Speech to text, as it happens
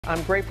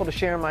I'm grateful to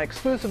share my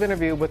exclusive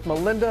interview with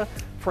Melinda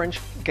French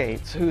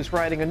Gates, who's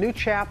writing a new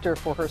chapter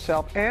for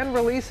herself and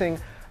releasing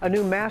a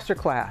new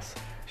MasterClass,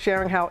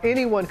 sharing how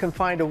anyone can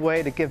find a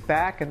way to give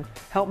back and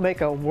help make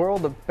a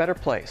world a better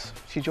place.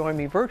 She joined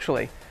me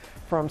virtually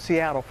from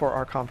Seattle for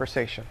our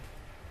conversation.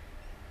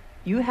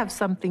 You have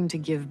something to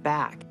give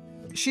back.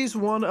 She's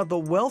one of the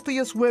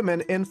wealthiest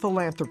women in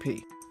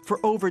philanthropy. For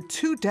over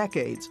 2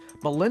 decades,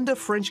 Melinda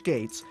French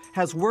Gates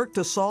has worked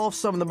to solve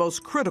some of the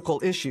most critical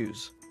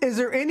issues. Is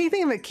there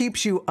anything that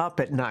keeps you up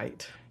at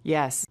night?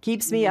 Yes,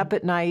 keeps me up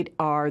at night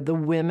are the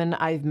women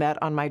I've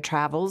met on my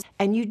travels,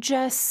 and you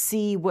just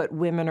see what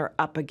women are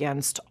up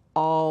against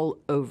all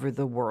over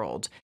the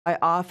world. I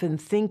often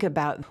think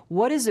about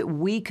what is it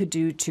we could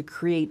do to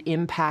create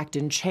impact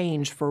and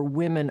change for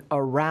women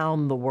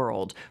around the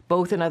world,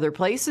 both in other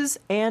places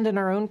and in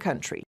our own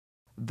country.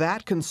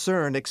 That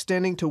concern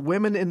extending to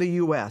women in the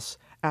U.S.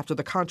 after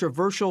the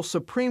controversial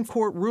Supreme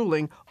Court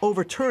ruling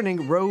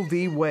overturning Roe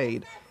v.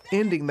 Wade,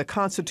 ending the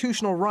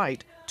constitutional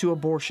right to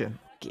abortion.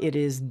 It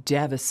is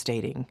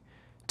devastating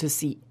to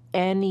see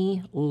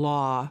any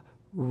law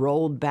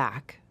rolled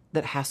back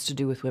that has to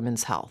do with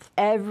women's health.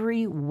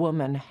 Every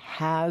woman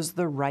has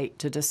the right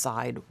to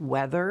decide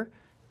whether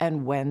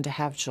and when to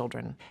have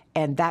children,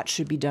 and that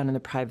should be done in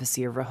the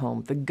privacy of her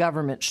home. The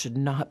government should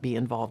not be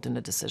involved in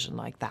a decision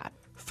like that.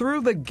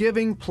 Through the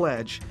Giving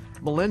Pledge,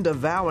 Melinda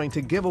vowing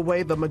to give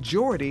away the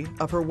majority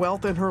of her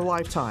wealth in her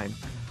lifetime,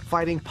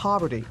 fighting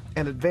poverty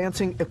and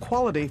advancing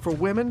equality for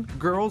women,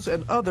 girls,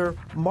 and other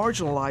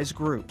marginalized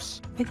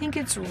groups. I think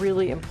it's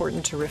really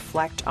important to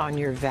reflect on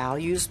your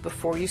values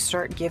before you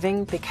start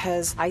giving,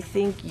 because I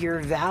think your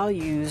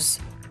values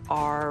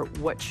are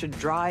what should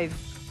drive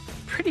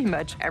pretty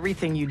much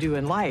everything you do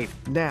in life.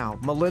 Now,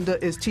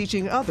 Melinda is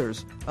teaching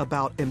others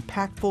about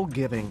impactful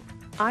giving.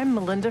 I'm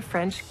Melinda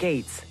French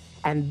Gates,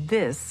 and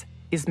this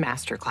is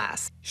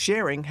MasterClass,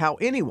 sharing how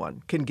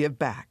anyone can give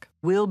back.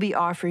 We'll be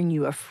offering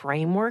you a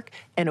framework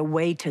and a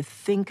way to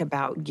think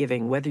about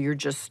giving, whether you're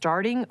just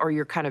starting or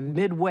you're kind of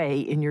midway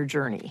in your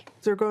journey.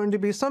 There are going to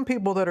be some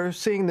people that are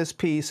seeing this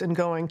piece and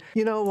going,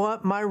 you know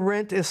what, my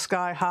rent is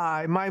sky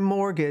high, my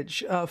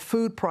mortgage,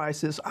 food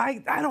prices,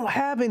 I don't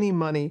have any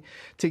money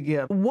to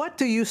give. What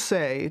do you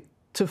say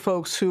to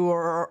folks who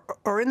are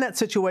in that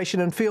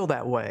situation and feel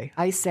that way?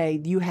 I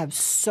say you have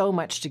so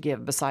much to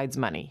give besides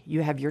money.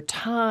 You have your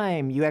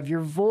time, you have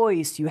your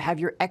voice, you have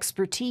your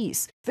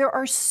expertise. There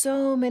are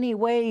so many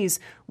ways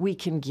we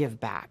can give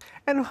back.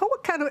 And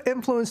what kind of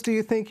influence do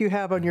you think you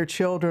have on your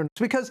children?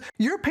 Because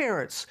your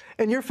parents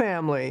and your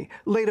family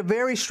laid a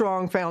very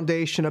strong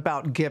foundation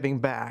about giving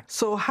back.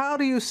 So how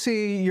do you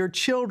see your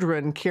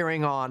children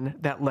carrying on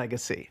that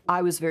legacy?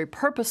 I was very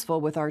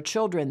purposeful with our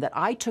children that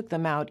I took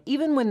them out,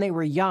 even when they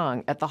were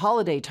young, at the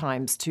holiday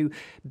times to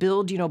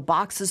build,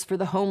 boxes for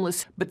the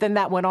homeless. But then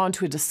that went on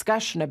to a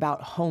discussion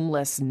about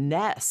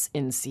homelessness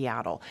in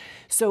Seattle.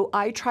 So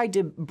I tried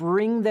to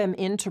bring them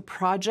into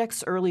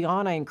projects early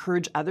on. I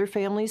encourage other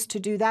families to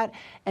do that.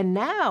 And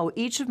now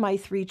each of my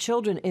 3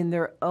 children in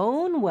their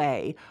own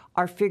way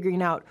are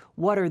figuring out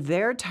what are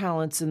their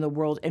talents in the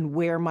world and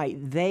where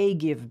might they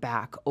give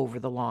back over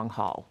the long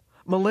haul.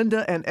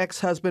 Melinda and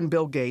ex-husband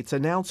Bill Gates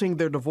announcing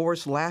their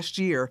divorce last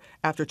year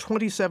after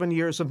 27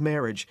 years of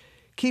marriage,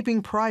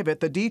 keeping private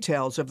the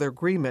details of their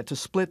agreement to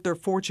split their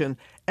fortune,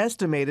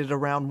 estimated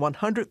around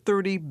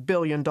 $130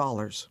 billion.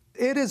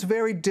 It is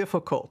very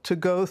difficult to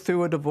go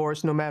through a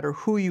divorce no matter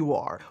who you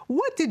are.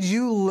 What did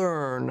you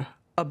learn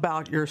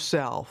about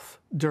yourself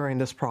during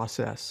this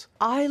process?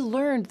 I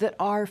learned that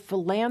our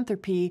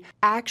philanthropy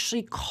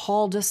actually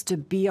called us to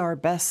be our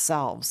best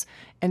selves.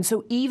 And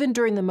so even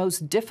during the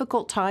most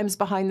difficult times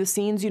behind the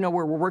scenes, where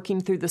we're working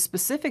through the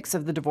specifics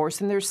of the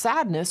divorce and there's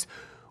sadness,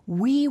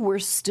 we were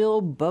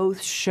still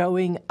both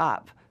showing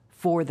up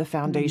for the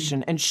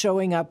foundation and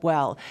showing up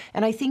well.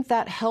 And I think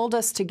that held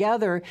us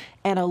together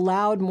and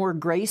allowed more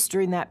grace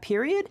during that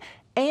period.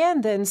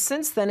 And then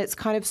since then, it's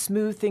kind of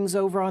smoothed things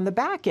over on the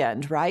back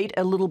end, right?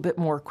 A little bit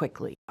more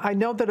quickly. I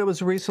know that it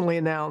was recently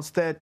announced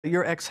that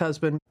your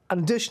ex-husband, an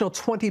additional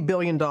 $20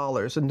 billion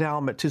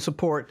endowment to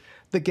support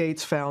the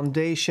Gates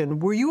Foundation.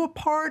 Were you a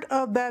part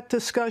of that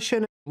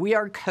discussion? We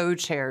are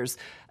co-chairs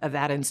of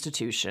that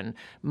institution.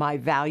 My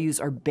values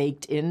are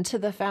baked into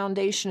the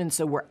foundation, and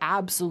so we're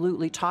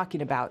absolutely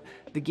talking about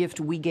the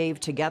gift we gave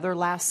together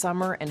last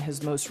summer and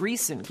his most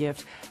recent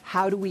gift.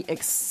 How do we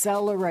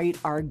accelerate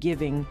our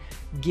giving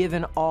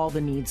given all the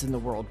needs in the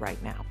world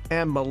right now?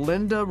 And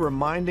Melinda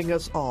reminding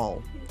us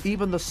all,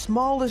 even the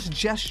smallest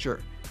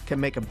gesture can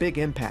make a big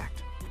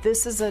impact.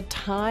 This is a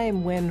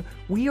time when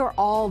we are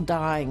all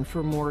dying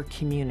for more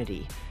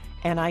community.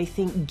 And I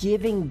think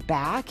giving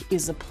back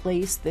is a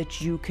place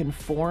that you can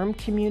form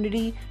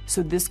community,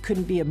 so this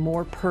couldn't be a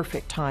more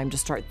perfect time to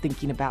start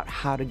thinking about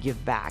how to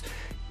give back.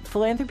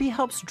 Philanthropy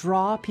helps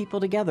draw people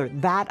together.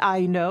 That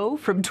I know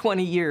from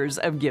 20 years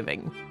of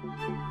giving.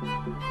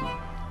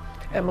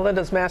 And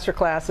Melinda's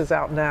MasterClass is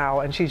out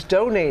now, and she's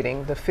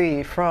donating the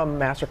fee from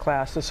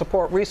MasterClass to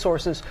support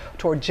resources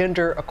toward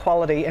gender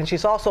equality. And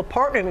she's also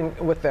partnering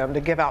with them to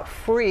give out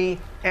free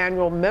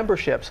annual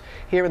memberships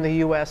here in the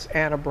U.S.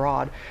 and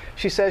abroad.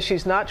 She says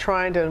she's not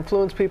trying to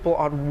influence people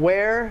on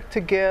where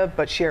to give,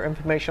 but share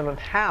information on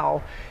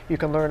how you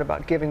can learn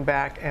about giving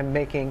back and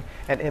making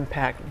an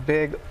impact,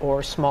 big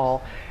or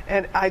small.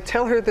 And I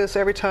tell her this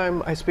every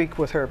time I speak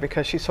with her,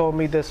 because she told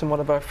me this in one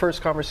of our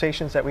first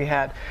conversations that we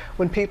had,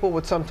 when people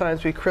would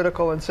sometimes be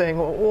critical and saying,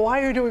 well,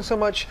 why are you doing so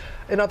much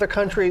in other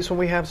countries when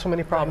we have so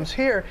many problems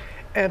here?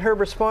 And her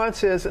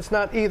response is, it's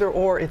not either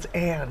or, it's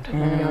and.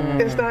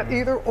 It's not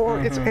either or,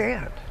 it's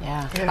and.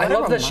 Yeah. I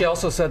love that she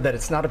also said that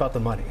it's not about the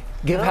money.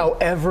 Give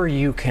however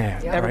you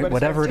can, right?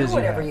 Whatever it is do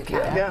whatever you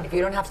can. Yeah. If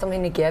you don't have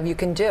something to give, you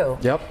can do.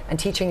 Yep. And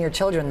teaching your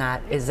children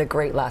that is a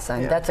great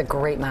lesson. That's a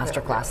great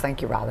masterclass.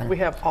 Thank you, Robin.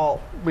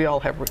 We all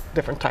have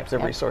different types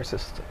of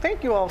resources. So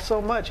thank you all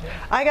so much.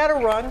 I gotta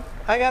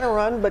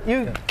run, but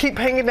you keep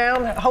hanging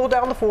down, hold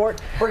down the fort.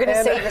 We're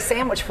gonna save a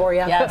sandwich for you.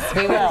 Yes,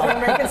 we will.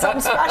 We're making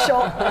something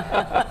special.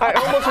 I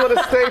almost want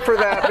to stay for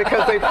that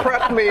because they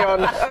prepped me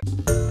on.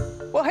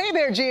 Well, hey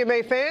there,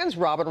 GMA fans.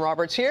 Robin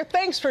Roberts here.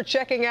 Thanks for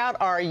checking out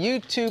our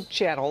YouTube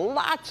channel.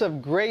 Lots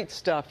of great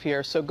stuff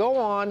here. So go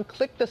on,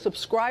 click the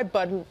subscribe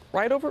button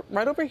right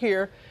over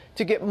here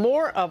to get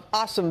more of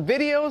awesome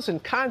videos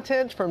and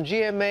content from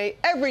GMA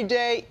every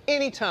day,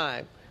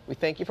 anytime. We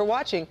thank you for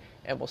watching,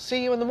 and we'll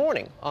see you in the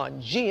morning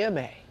on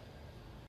GMA.